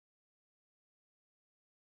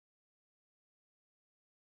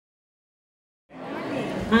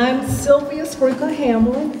I'm Sylvia Sprinkle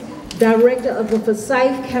Hamlin, Director of the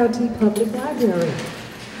Forsyth County Public Library.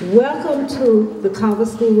 Welcome to the Carver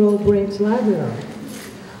School Road Branch Library.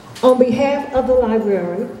 On behalf of the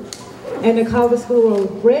library and the Carver School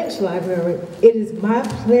Road Branch Library, it is my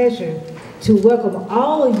pleasure to welcome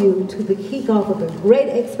all of you to the kickoff of the Great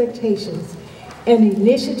Expectations, an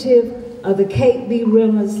initiative of the Kate B.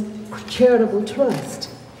 Reynolds Charitable Trust.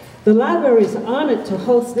 The library is honored to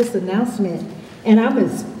host this announcement, and I'm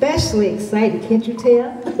especially excited, can't you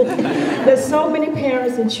tell? That so many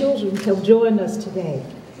parents and children have joined us today.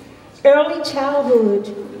 Early childhood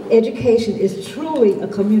education is truly a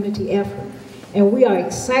community effort, and we are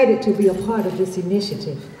excited to be a part of this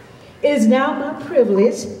initiative. It is now my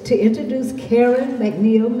privilege to introduce Karen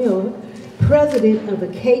McNeil Miller, President of the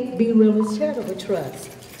Kate B. Reynolds Charitable Trust.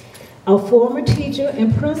 A former teacher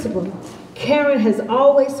and principal, Karen has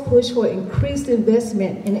always pushed for increased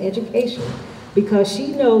investment in education because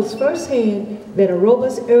she knows firsthand that a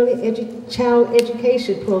robust early child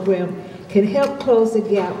education program can help close the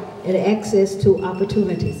gap in access to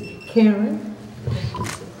opportunities. Karen?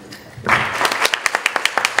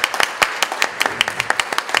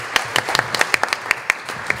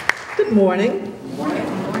 Good morning.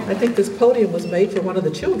 I think this podium was made for one of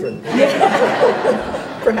the children,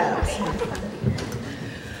 perhaps.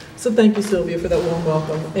 So thank you, Sylvia, for that warm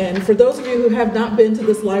welcome. And for those of you who have not been to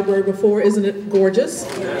this library before, isn't it gorgeous?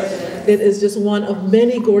 Yes. It is just one of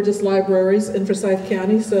many gorgeous libraries in Forsyth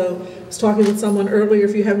County. So I was talking with someone earlier,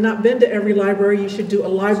 if you have not been to every library, you should do a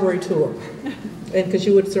library tour, and because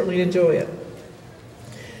you would certainly enjoy it.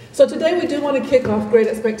 So today we do want to kick off Great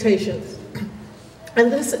Expectations.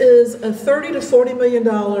 And this is a $30 to $40 million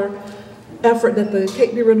effort that the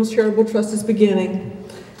Kate B. Reynolds Charitable Trust is beginning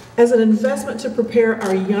as an investment to prepare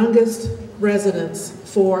our youngest residents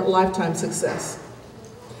for lifetime success.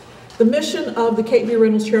 The mission of the Kate B.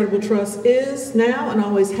 Reynolds Charitable Trust is now and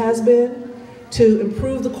always has been to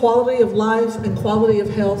improve the quality of life and quality of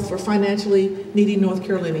health for financially needy North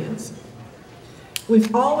Carolinians.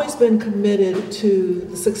 We've always been committed to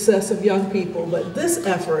the success of young people, but this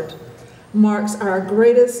effort marks our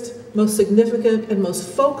greatest, most significant, and most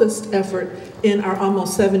focused effort in our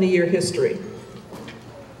almost 70-year history.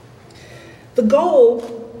 The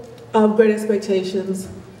goal of Great Expectations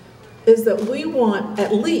is that we want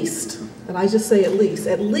at least, and I just say at least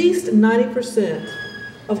 90%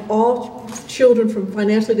 of all children from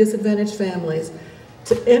financially disadvantaged families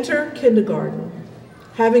to enter kindergarten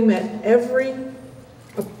having met every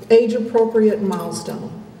age-appropriate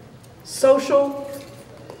milestone: social,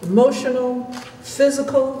 emotional,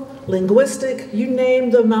 physical, linguistic, you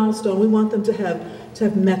name the milestone, we want them to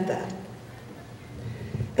have met that.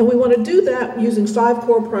 And we want to do that using 5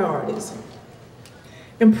 core priorities: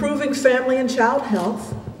 improving family and child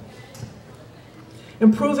health,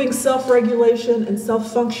 improving self-regulation and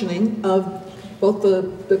self-functioning of both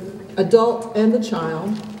the adult and the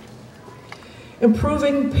child,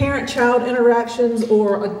 improving parent-child interactions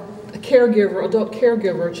or a caregiver, adult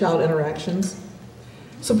caregiver-child interactions,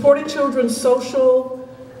 supporting children's social,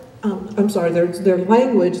 their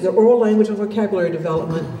language, their oral language and vocabulary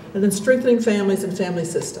development, and then strengthening families and family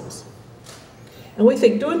systems. And we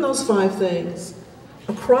think doing those 5 things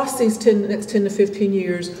across these next 10 to 15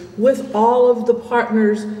 years with all of the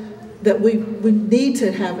partners that we need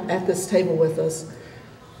to have at this table with us,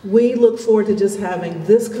 we look forward to just having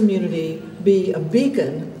this community be a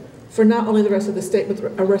beacon for not only the rest of the state, but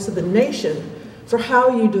the rest of the nation for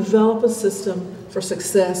how you develop a system for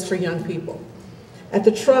success for young people. At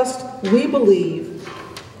the Trust, we believe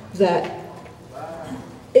that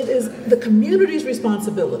it is the community's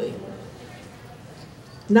responsibility,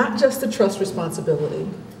 not just the Trust responsibility,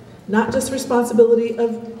 not just the responsibility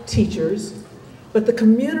of teachers, but the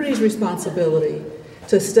community's responsibility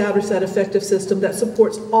to establish that effective system that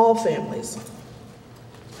supports all families.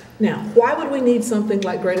 Now, why would we need something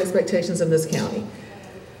like Great Expectations in this county?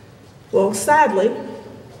 Well, sadly,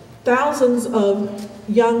 thousands of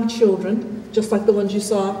young children, just like the ones you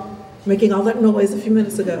saw making all that noise a few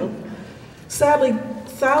minutes ago, sadly,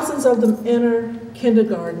 thousands of them enter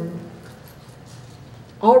kindergarten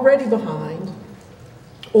already behind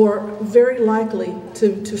or very likely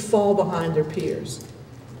to fall behind their peers.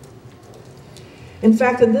 In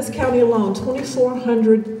fact, in this county alone,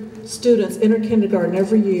 2,400 students enter kindergarten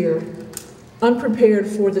every year unprepared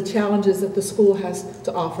for the challenges that the school has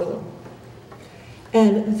to offer them.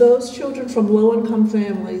 And those children from low-income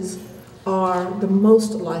families are the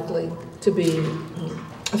most likely to be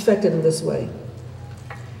affected in this way.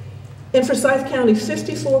 In Forsyth County,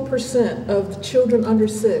 54% of the children under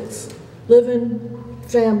 6 live in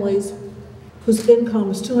families whose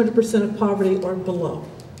income is 200% of poverty or below.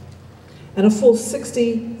 and a full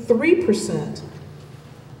 63%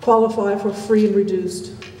 qualify for free and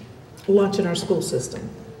reduced lunch in our school system.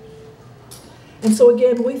 And so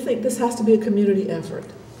again, we think this has to be a community effort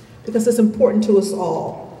because it's important to us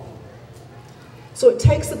all. So it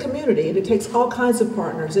takes the community, and it takes all kinds of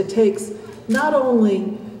partners. It takes not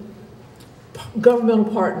only governmental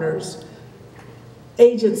partners,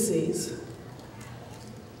 agencies,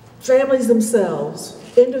 families themselves,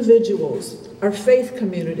 individuals, our faith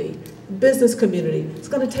community, business community. It's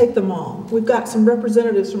going to take them all. We've got some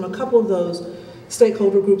representatives from a couple of those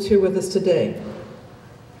stakeholder groups here with us today.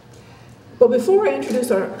 But before I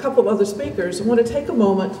introduce a couple of other speakers, I want to take a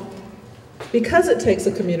moment, because it takes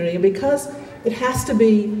a community and because it has to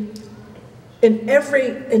be in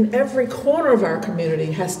every corner of our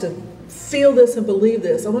community has to feel this and believe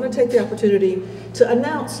this. I want to take the opportunity to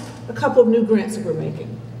announce a couple of new grants that we're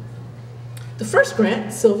making. The first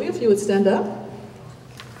grant, Sylvia, if you would stand up,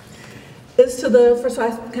 is to the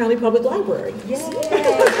Forsyth County Public Library. Yay.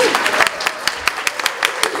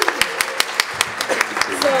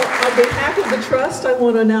 So on behalf of the trust, I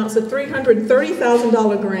want to announce a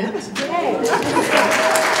 $330,000 grant. Yay.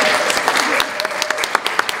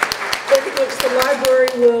 In which the library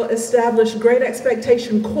will establish Great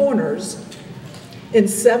Expectation corners in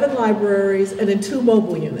 7 libraries and in 2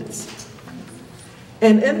 mobile units.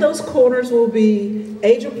 And in those corners will be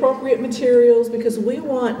age-appropriate materials because we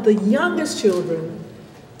want the youngest children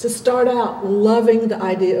to start out loving the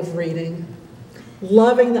idea of reading,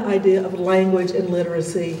 loving the idea of language and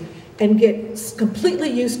literacy, and get completely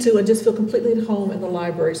used to and just feel completely at home in the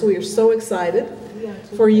library. So we are so excited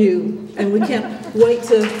for you, and we can't wait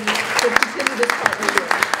to continue this partnership.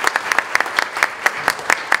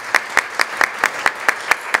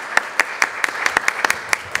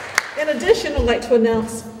 In addition, I'd like to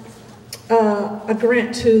announce a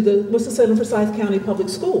grant to the Winston-Salem-Forsyth County Public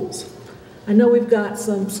Schools. I know we've got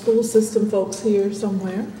some school system folks here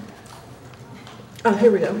somewhere. Oh,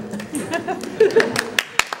 here we go.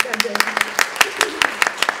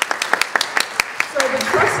 So the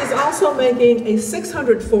trust is also making a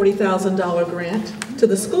 $640,000 grant to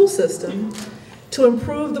the school system to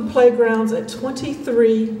improve the playgrounds at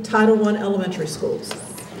 23 Title I elementary schools.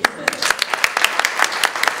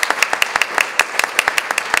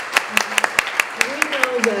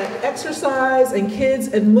 Exercise and kids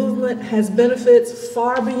and movement has benefits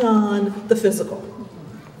far beyond the physical.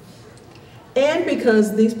 And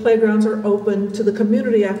because these playgrounds are open to the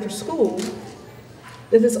community after school,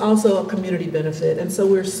 this is also a community benefit. And so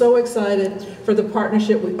we're so excited for the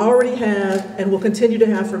partnership we already have and will continue to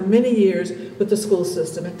have for many years with the school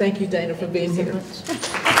system. And thank you, Dana, for being here.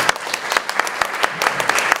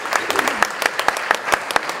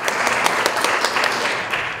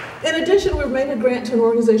 In addition, we've made a grant to an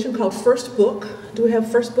organization called First Book. Do we have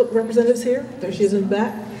First Book representatives here? There she is in the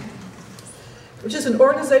back. Which is an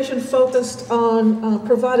organization focused on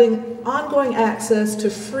providing ongoing access to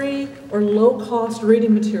free or low-cost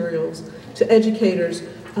reading materials to educators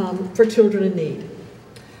for children in need.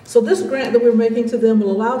 So this grant that we're making to them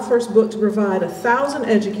will allow First Book to provide 1,000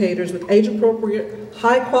 educators with age-appropriate,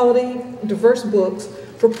 high-quality, diverse books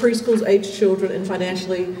for preschool-aged children in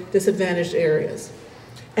financially disadvantaged areas.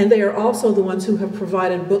 And they are also the ones who have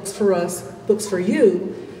provided books for us, books for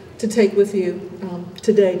you, to take with you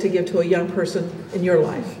today to give to a young person in your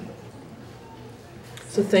life.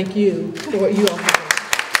 So thank you for what you all have done.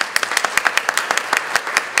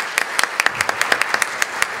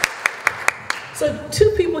 So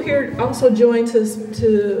 2 people here also joined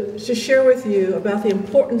to share with you about the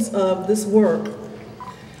importance of this work.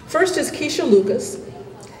 First is Keisha Lucas.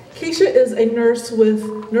 Keisha is a nurse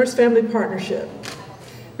with Nurse Family Partnership.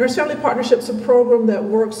 Nurse Family Partnership is a program that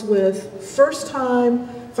works with first-time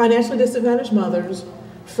financially disadvantaged mothers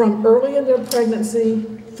from early in their pregnancy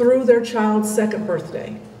through their child's 2nd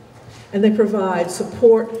birthday. And they provide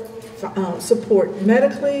support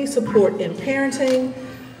medically, support in parenting.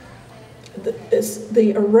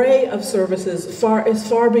 The array of services is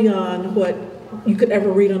far beyond what you could ever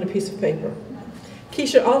read on a piece of paper.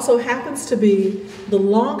 Keisha also happens to be the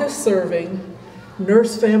longest serving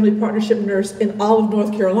Nurse Family Partnership nurse in all of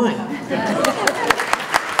North Carolina.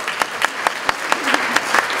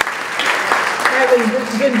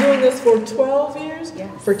 Having been doing this for 12 years?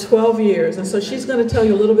 Yes. For 12 years. And so she's going to tell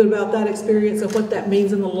you a little bit about that experience and what that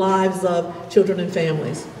means in the lives of children and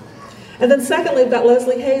families. And then secondly, we've got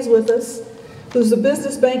Leslie Hayes with us, who's the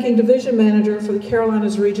Business Banking Division Manager for the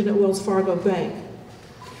Carolinas region at Wells Fargo Bank.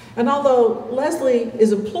 And although Leslie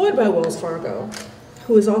is employed by Wells Fargo,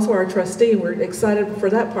 who is also our trustee, and we're excited for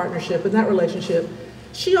that partnership and that relationship,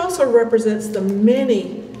 she also represents the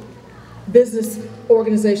many business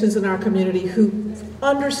organizations in our community who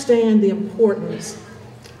understand the importance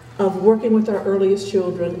of working with our earliest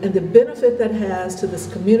children and the benefit that has to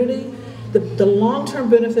this community, the long-term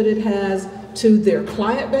benefit it has to their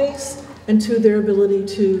client base and to their ability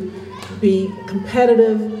to be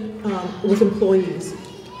competitive with employees.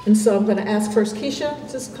 And so I'm going to ask first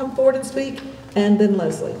Keisha to come forward and speak, and then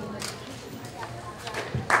Leslie.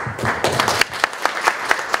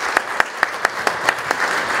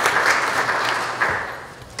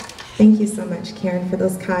 Thank you so much, Karen, for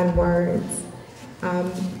those kind words.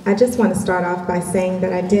 I just want to start off by saying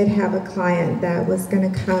that I did have a client that was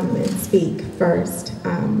going to come and speak first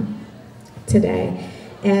today.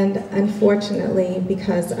 And unfortunately,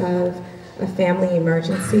 because of a family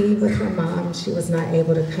emergency with her mom, she was not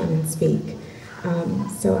able to come and speak.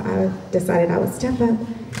 So I decided I would step up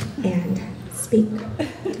and speak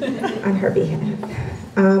on her behalf.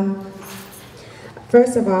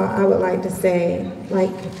 First of all, I would like to say,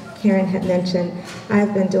 like Karen had mentioned,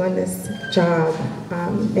 I've been doing this job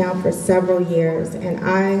now for several years, and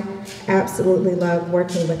I absolutely love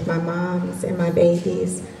working with my moms and my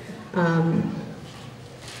babies.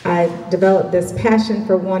 I developed this passion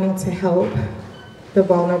for wanting to help the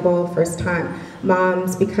vulnerable first-time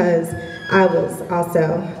moms because I was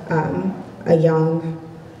also a young,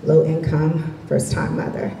 low-income, first-time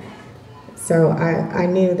mother. So I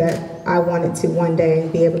knew that I wanted to one day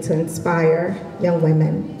be able to inspire young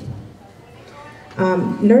women.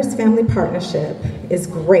 Nurse Family Partnership is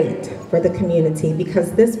great for the community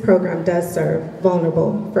because this program does serve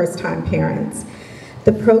vulnerable first-time parents.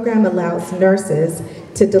 The program allows nurses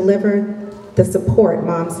to deliver the support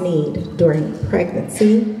moms need during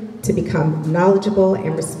pregnancy to become knowledgeable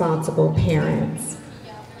and responsible parents.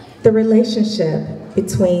 The relationship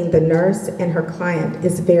between the nurse and her client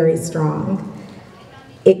is very strong.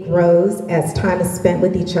 It grows as time is spent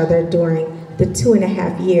with each other during the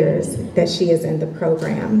 2.5 years that she is in the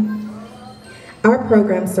program. Our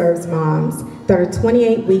program serves moms that are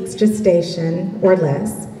 28 weeks gestation or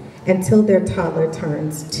less until their toddler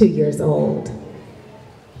turns 2 years old.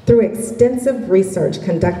 Through extensive research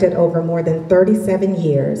conducted over more than 37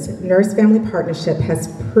 years, Nurse Family Partnership has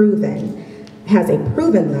a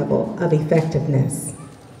proven level of effectiveness.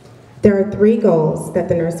 There are 3 goals that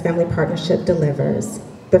the Nurse Family Partnership delivers.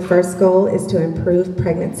 The first goal is to improve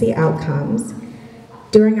pregnancy outcomes.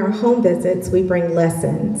 During our home visits, we bring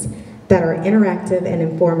lessons that are interactive and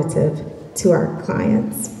informative to our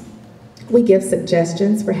clients. We give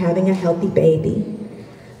suggestions for having a healthy baby.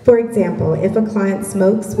 For example, if a client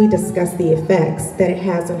smokes, we discuss the effects that it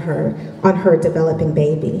has on her developing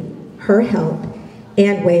baby, her health,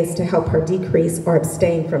 and ways to help her decrease or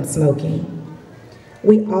abstain from smoking.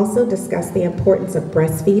 We also discuss the importance of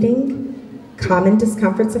breastfeeding, common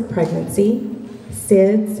discomforts of pregnancy,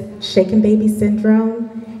 SIDS, shaken baby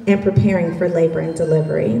syndrome, and preparing for labor and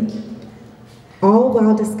delivery. All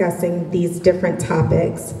while discussing these different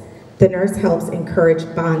topics, the nurse helps encourage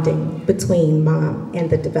bonding between mom and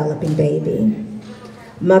the developing baby.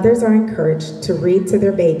 Mothers are encouraged to read to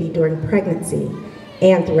their baby during pregnancy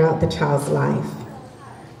and throughout the child's life.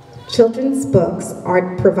 Children's books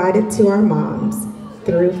are provided to our moms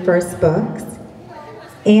through First Books,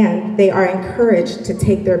 and they are encouraged to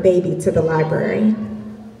take their baby to the library.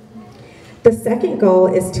 The second goal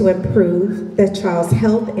is to improve the child's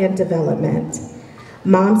health and development.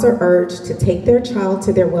 Moms are urged to take their child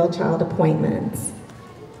to their well-child appointments.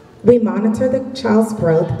 We monitor the child's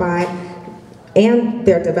growth and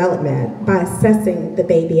their development by assessing the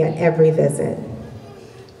baby at every visit.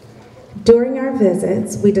 During our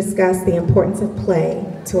visits, we discuss the importance of play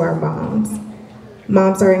to our moms.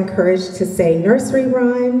 Moms are encouraged to say nursery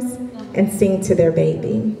rhymes and sing to their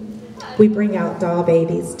baby. We bring out doll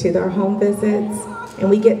babies to their home visits, and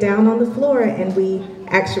we get down on the floor and we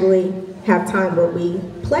actually have time where we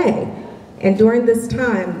play. And during this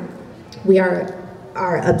time, we are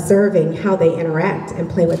observing how they interact and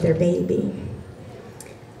play with their baby.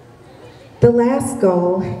 The last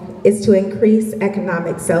goal is to increase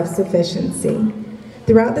economic self-sufficiency.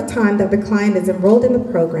 Throughout the time that the client is enrolled in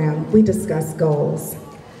the program, we discuss goals.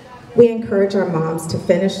 We encourage our moms to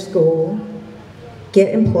finish school,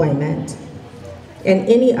 get employment, and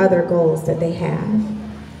any other goals that they have.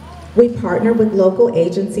 We partner with local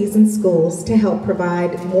agencies and schools to help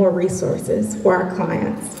provide more resources for our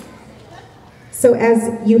clients. So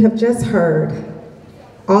as you have just heard,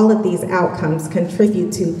 all of these outcomes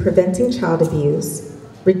contribute to preventing child abuse,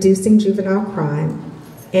 reducing juvenile crime,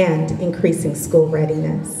 and increasing school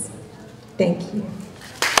readiness. Thank you.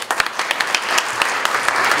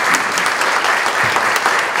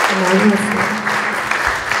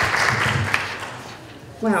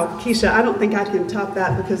 Wow, Keisha, I don't think I can top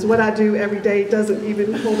that because what I do every day doesn't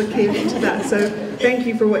even hold a candle to that. So thank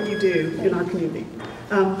you for what you do in our community.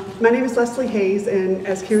 My name is Leslie Hayes, and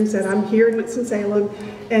as Karen said, I'm here in Winston-Salem,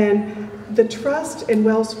 and the trust in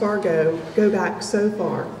Wells Fargo go back so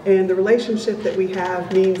far, and the relationship that we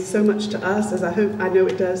have means so much to us, as I know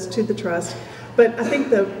it does to the trust. But I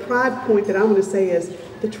think the pride point that I want to say is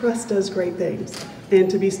the trust does great things. And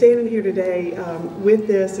to be standing here today with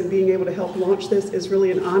this and being able to help launch this is really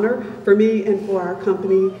an honor for me and for our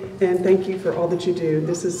company. And thank you for all that you do.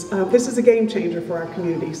 This is a game changer for our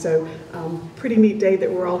community. So pretty neat day that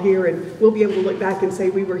we're all here, and we'll be able to look back and say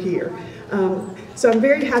we were here. So I'm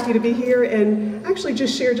very happy to be here and actually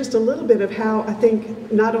just share just a little bit of how I think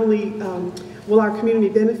not only will our community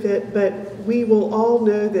benefit, but we will all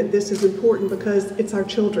know that this is important because it's our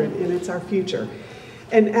children and it's our future.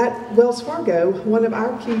 And at Wells Fargo, one of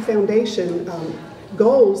our key foundation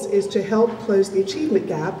goals is to help close the achievement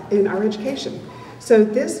gap in our education. So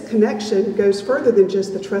this connection goes further than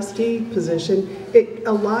just the trustee position. It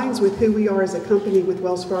aligns with who we are as a company with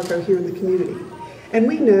Wells Fargo here in the community. And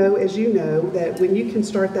we know, as you know, that when you can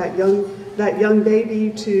start that young baby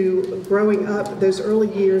to growing up, those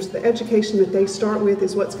early years, the education that they start with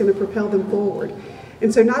is what's going to propel them forward.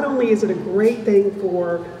 And so not only is it a great thing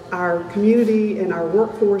for our community and our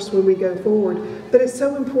workforce when we go forward, but it's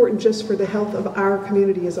so important just for the health of our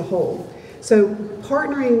community as a whole. So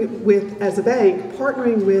partnering with, as a bank,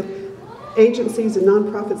 partnering with agencies and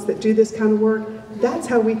nonprofits that do this kind of work, that's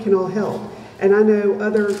how we can all help. And I know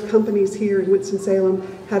other companies here in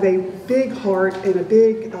Winston-Salem have a big heart and a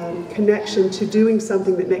big connection to doing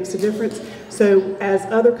something that makes a difference. So as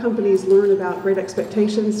other companies learn about Great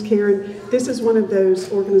Expectations, Karen, this is one of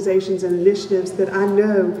those organizations and initiatives that I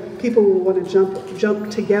know people will want to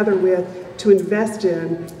jump together with to invest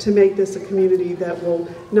in to make this a community that will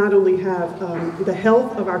not only have the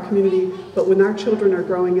health of our community, but when our children are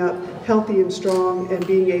growing up healthy and strong and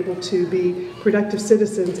being able to be productive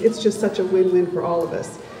citizens, it's just such a win-win for all of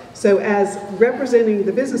us. So as representing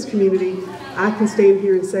the business community, I can stand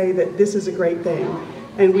here and say that this is a great thing,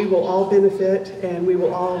 and we will all benefit and we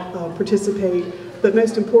will all participate. But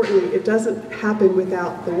most importantly, it doesn't happen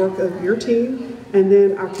without the work of your team and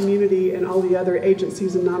then our community and all the other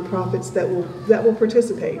agencies and nonprofits that will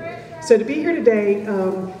participate. So to be here today,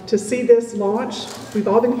 to see this launch, we've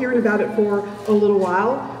all been hearing about it for a little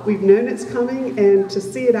while. We've known it's coming, and to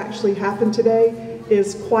see it actually happen today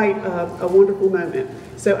is quite a wonderful moment.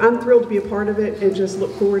 So I'm thrilled to be a part of it and just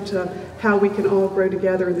look forward to how we can all grow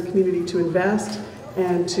together in the community to invest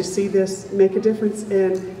and to see this make a difference.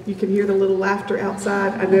 And you can hear the little laughter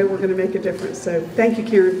outside. I know we're going to make a difference. So thank you,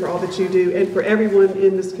 Karen, for all that you do and for everyone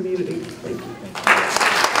in this community. Thank you.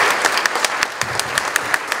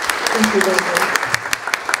 Thank you, Leslie.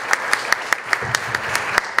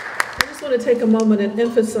 I just want to take a moment and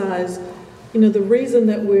emphasize, the reason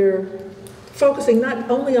that we're focusing not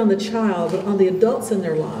only on the child, but on the adults in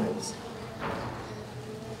their lives.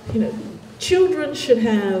 Children should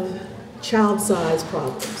have child-sized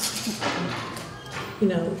problems.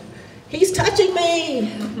 He's touching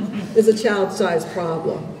me is a child-sized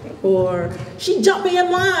problem. Or she jumped me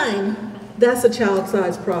in line, that's a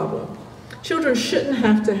child-sized problem. Children shouldn't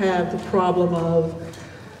have to have the problem of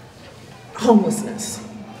homelessness,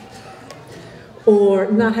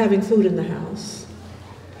 or not having food in the house,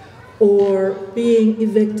 or being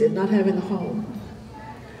evicted, not having a home,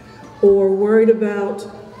 or worried about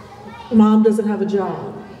mom doesn't have a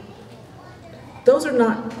job. Those are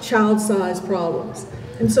not child-sized problems.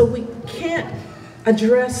 And so we can't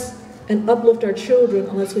address and uplift our children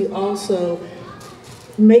unless we also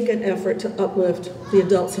make an effort to uplift the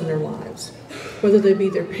adults in their lives, whether they be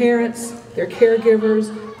their parents, their caregivers,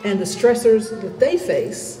 and the stressors that they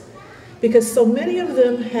face, because so many of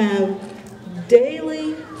them have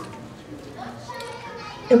daily,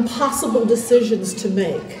 impossible decisions to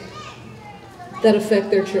make that affect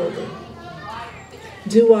their children.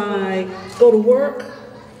 Do I go to work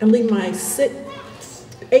and leave my sick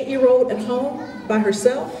 8-year-old at home by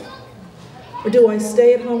herself? Or do I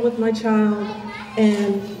stay at home with my child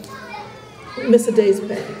and miss a day's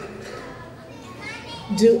pay?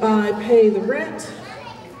 Do I pay the rent,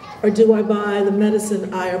 or do I buy the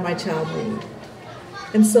medicine I or my child need?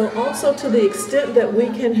 And so also, to the extent that we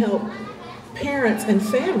can help parents and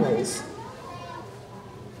families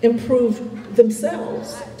improve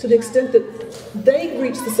themselves, to the extent that they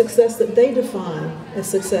reach the success that they define as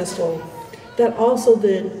successful, that also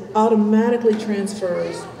then automatically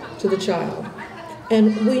transfers to the child.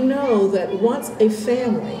 And we know that once a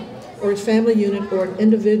family or a family unit or an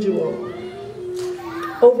individual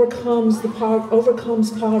overcomes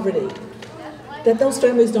poverty that those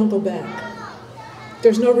families don't go back.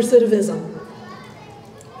 There's no recidivism.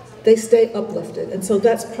 They stay uplifted. And so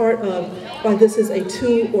that's part of why this is a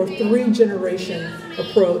 2 or 3 generation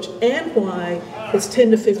approach, and why it's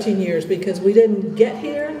 10 to 15 years, because we didn't get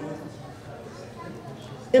here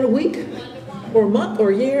in a week or a month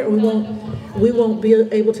or a year, and we won't be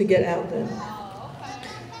able to get out then.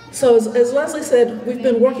 So as Leslie said, we've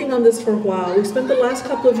been working on this for a while. We've spent the last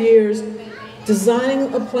couple of years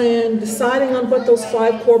designing a plan, deciding on what those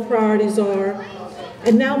 5 core priorities are,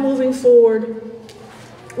 and now moving forward,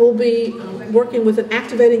 we'll be working with an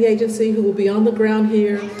activating agency who will be on the ground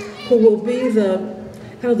here, who will be the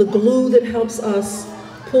kind of the glue that helps us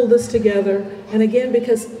pull this together. And again,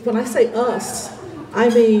 because when I say us, I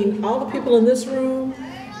mean all the people in this room,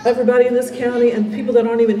 everybody in this county, and people that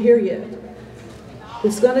aren't even here yet.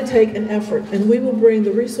 It's going to take an effort, and we will bring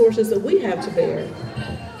the resources that we have to bear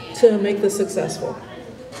to make this successful.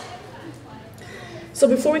 So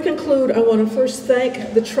before we conclude, I want to first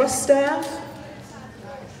thank the trust staff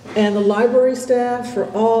and the library staff for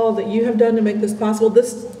all that you have done to make this possible.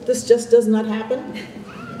 This just does not happen.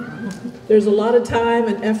 There's a lot of time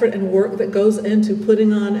and effort and work that goes into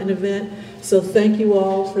putting on an event, so thank you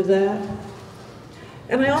all for that.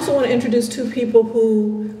 And I also want to introduce 2 people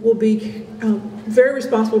who will be very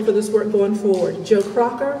responsible for this work going forward. Joe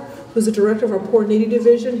Crocker, who's the director of our Poor Needy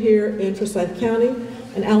Division here in Forsyth County,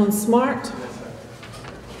 and Alan Smart,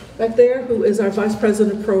 back there, who is our Vice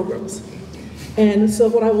President of Programs. And so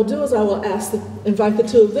what I will do is I will invite the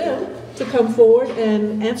 2 of them to come forward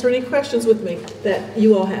and answer any questions with me that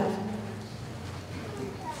you all have.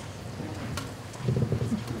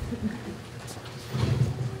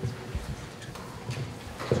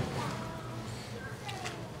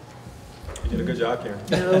 You did a good job, Karen.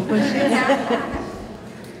 No questions?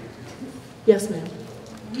 Yes, ma'am.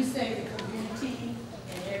 You say the community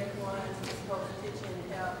and everyone is supposed to pitch in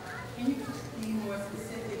and help. Can you be more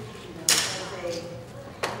specific, as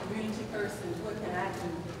a community person, what can I do?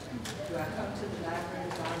 Do I come to the library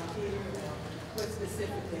and volunteer? Or what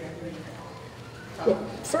specifically are you talking about? Well,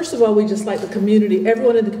 first of all, we just like the community,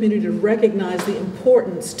 everyone in the community, to recognize the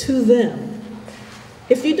importance to them.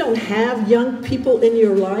 If you don't have young people in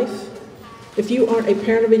your life, if you aren't a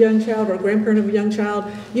parent of a young child or a grandparent of a young child,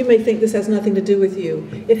 you may think this has nothing to do with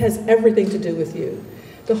you. It has everything to do with you.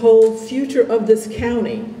 The whole future of this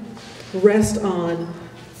county rests on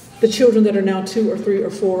the children that are now 2 or 3 or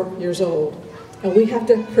 4 years old. And we have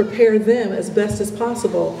to prepare them as best as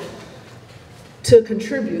possible to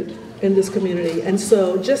contribute in this community. And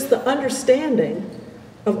so just the understanding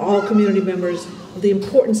of all community members, the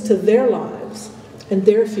importance to their lives and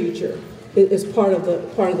their future is part of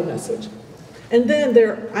the message. And then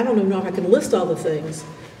I don't even know if I can list all the things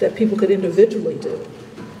that people could individually do.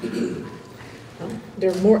 There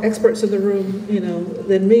are more experts in the room,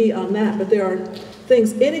 than me on that, but there are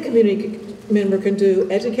things any community member can do: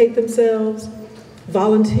 educate themselves,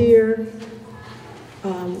 volunteer,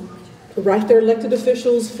 write their elected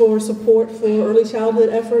officials for support for early childhood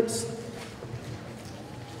efforts.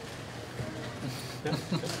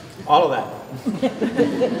 All of that.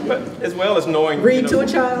 But as well as knowing... Read to a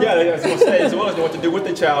child? Yeah, I was going to say, as well as knowing what to do with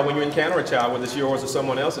the child when you encounter a child, whether it's yours or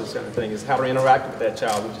someone else's kind of thing, is how to interact with that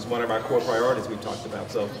child, which is one of our core priorities we talked about.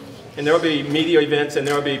 So, and there will be media events, and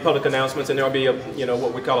there will be public announcements, and there will be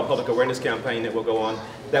what we call a public awareness campaign that will go on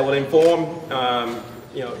that will inform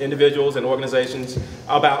individuals and organizations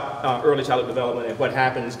about early childhood development and what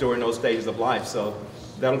happens during those stages of life. So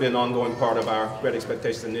that'll be an ongoing part of our Great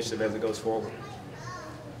Expectations initiative as it goes forward.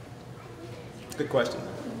 Good question.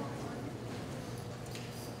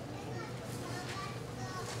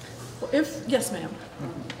 Yes, ma'am.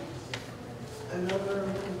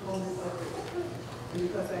 Another component of it,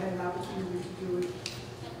 because I had an opportunity to do it,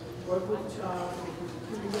 work with the child,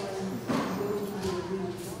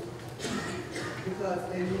 because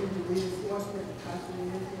they need the reinforcement, constant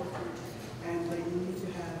reinforcement, and they need to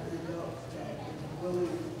have an adult that is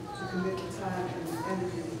willing to commit the time and the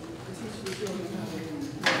energy to teach the children how to read.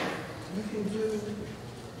 You can do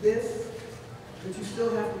this, but you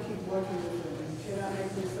still have to keep working with them. You cannot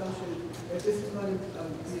make the assumption that this is going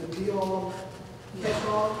to be all, catch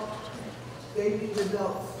all. They need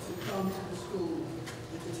adults to come to the school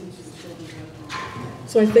and to teach the children how to read.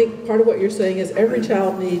 So I think part of what you're saying is every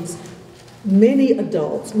child needs many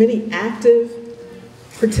adults, many active,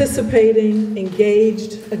 participating,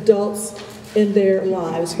 engaged adults in their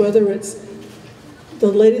lives, whether it's the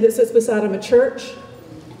lady that sits beside them at church,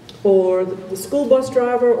 or the school bus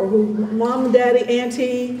driver, or mom, daddy,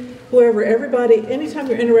 auntie, whoever, everybody. Anytime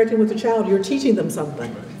you're interacting with a child, you're teaching them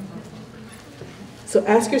something. So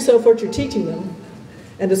ask yourself what you're teaching them,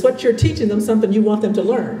 And is what you're teaching them something you want them to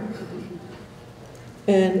learn?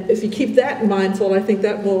 And if you keep that mindful, I think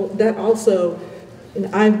that also, and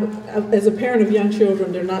as a parent of young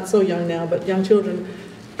children, they're not so young now, but young children,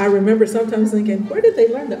 I remember sometimes thinking, where did they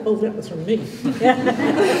learn that? Oh, that was from me.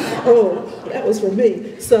 Oh, that was from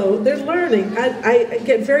me. So they're learning. I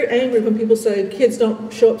get very angry when people say kids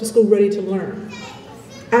don't show up to school ready to learn.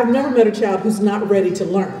 I've never met a child who's not ready to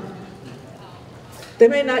learn. They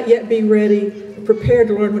may not yet be ready, prepared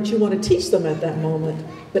to learn what you want to teach them at that moment,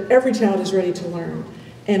 but every child is ready to learn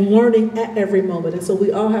and learning at every moment. And so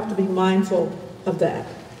we all have to be mindful of that.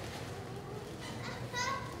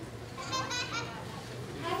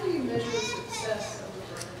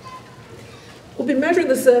 We'll be measuring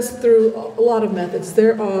the success through a lot of methods.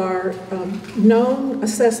 There are known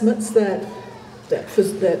assessments that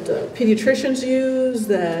pediatricians use,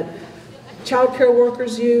 that child care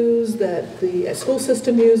workers use, that the school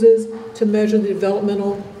system uses to measure the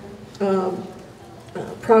developmental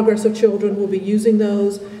progress of children. We'll be using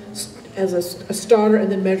those as a starter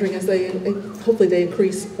and then measuring as hopefully they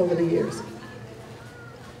increase over the years.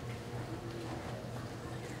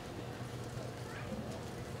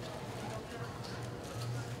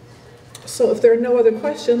 So if there are no other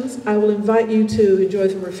questions, I will invite you to enjoy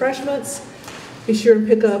some refreshments. Be sure and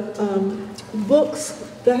pick up books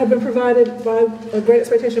that have been provided by a Great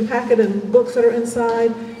Expectation packet and books that are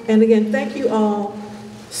inside. And again, thank you all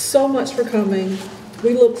so much for coming.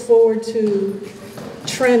 We look forward to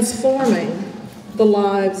transforming the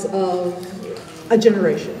lives of a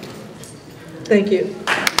generation. Thank you.